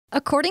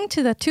According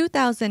to the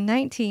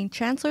 2019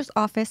 Chancellor's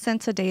Office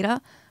Census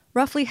data,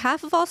 roughly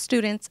half of all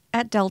students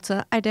at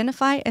Delta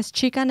identify as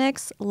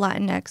Chicanx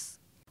Latinx.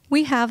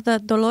 We have the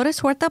Dolores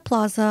Huerta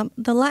Plaza,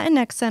 the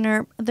Latinx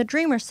Center, the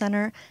Dreamer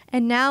Center,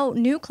 and now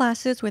new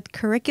classes with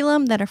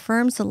curriculum that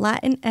affirms the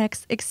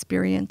Latinx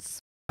experience.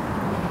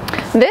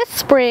 This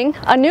spring,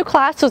 a new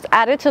class was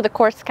added to the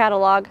course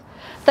catalog.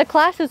 The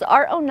class is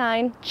Art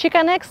 09,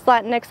 Chicanx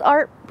Latinx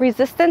Art,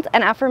 Resistance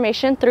and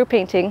Affirmation Through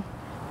Painting.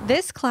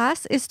 This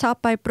class is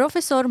taught by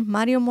Professor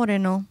Mario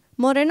Moreno.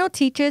 Moreno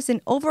teaches an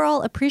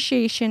overall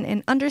appreciation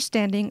and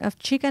understanding of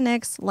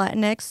Chicanx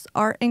Latinx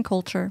art and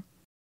culture.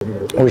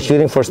 We're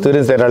shooting for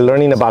students that are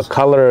learning about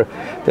color,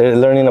 they're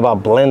learning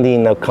about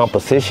blending of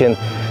composition,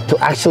 to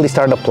actually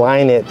start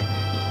applying it,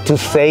 to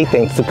say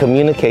things, to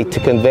communicate,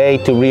 to convey,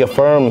 to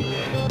reaffirm,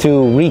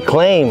 to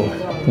reclaim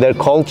their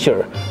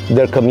culture,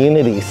 their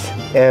communities,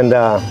 and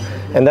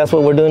that's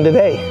what we're doing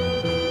today.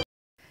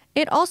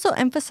 It also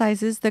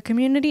emphasizes the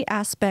community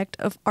aspect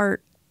of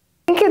art.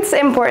 I think it's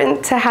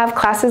important to have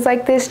classes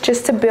like this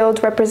just to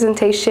build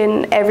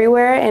representation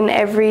everywhere in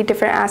every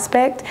different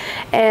aspect,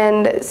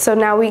 and so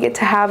now we get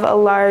to have a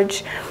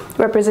large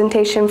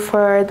representation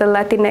for the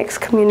Latinx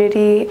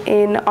community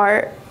in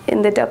art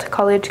in the Delta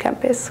College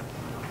campus.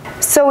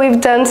 So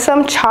we've done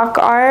some chalk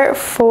art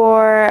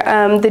for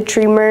the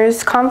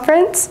Dreamers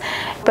conference,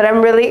 but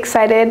I'm really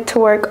excited to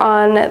work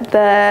on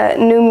the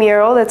new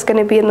mural that's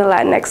going to be in the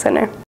Latinx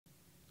Center.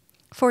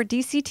 For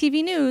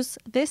DCTV News,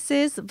 this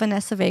is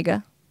Vanessa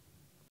Vega.